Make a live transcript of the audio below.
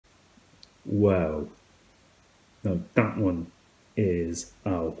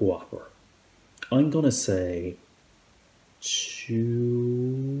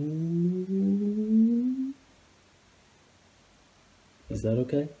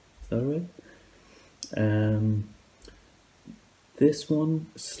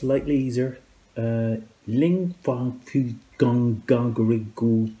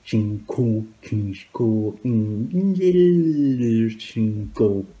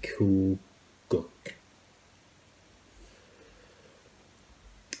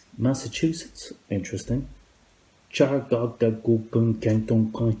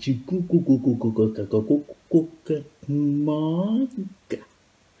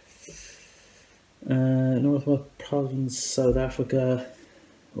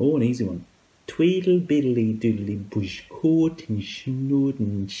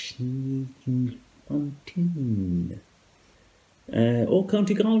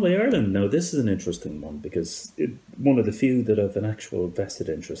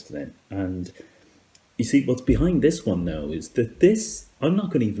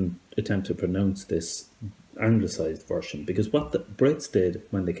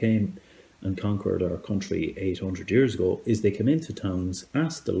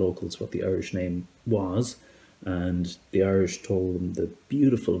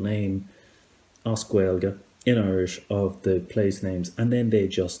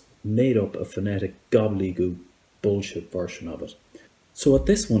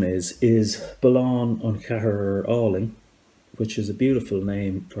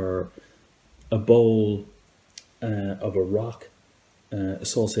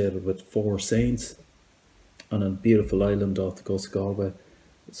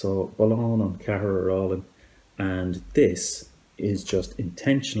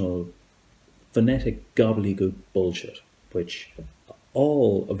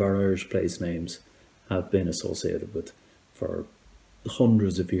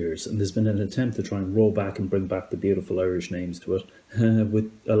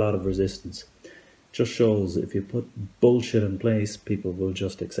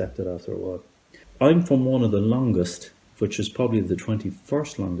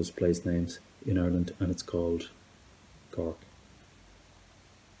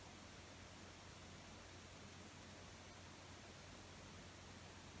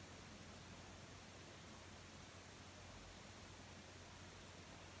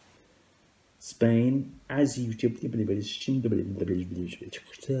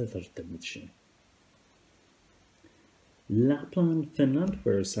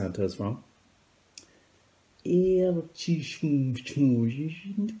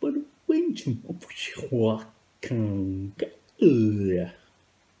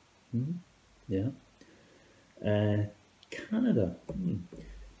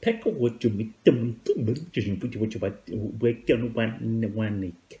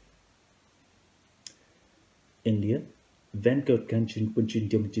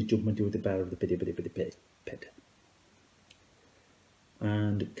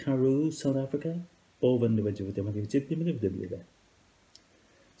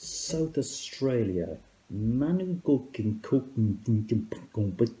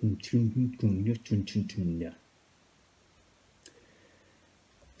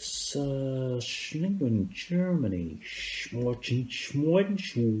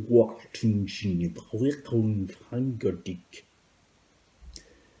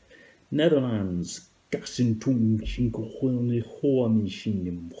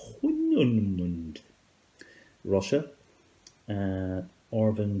Russia,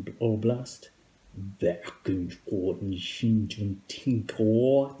 Orvan Oblast,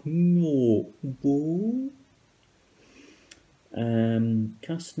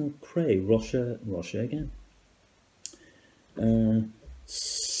 Krasno Krai, Russia again.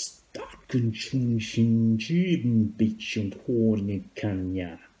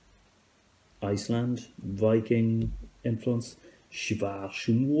 Iceland, Viking influence.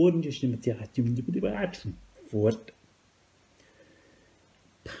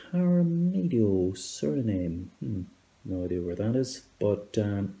 Paramedio, Suriname. No idea where that is, but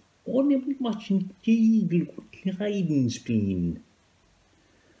only watching Kleidenspien.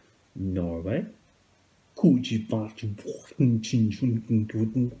 Norway.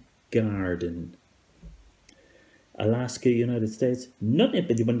 Garden. Alaska, United States. That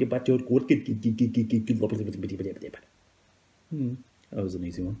was an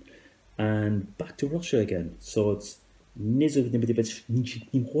easy one. And back to Russia again. So it's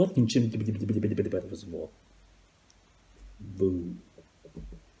Boo.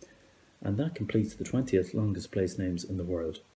 And that completes the 20th longest place names in the world.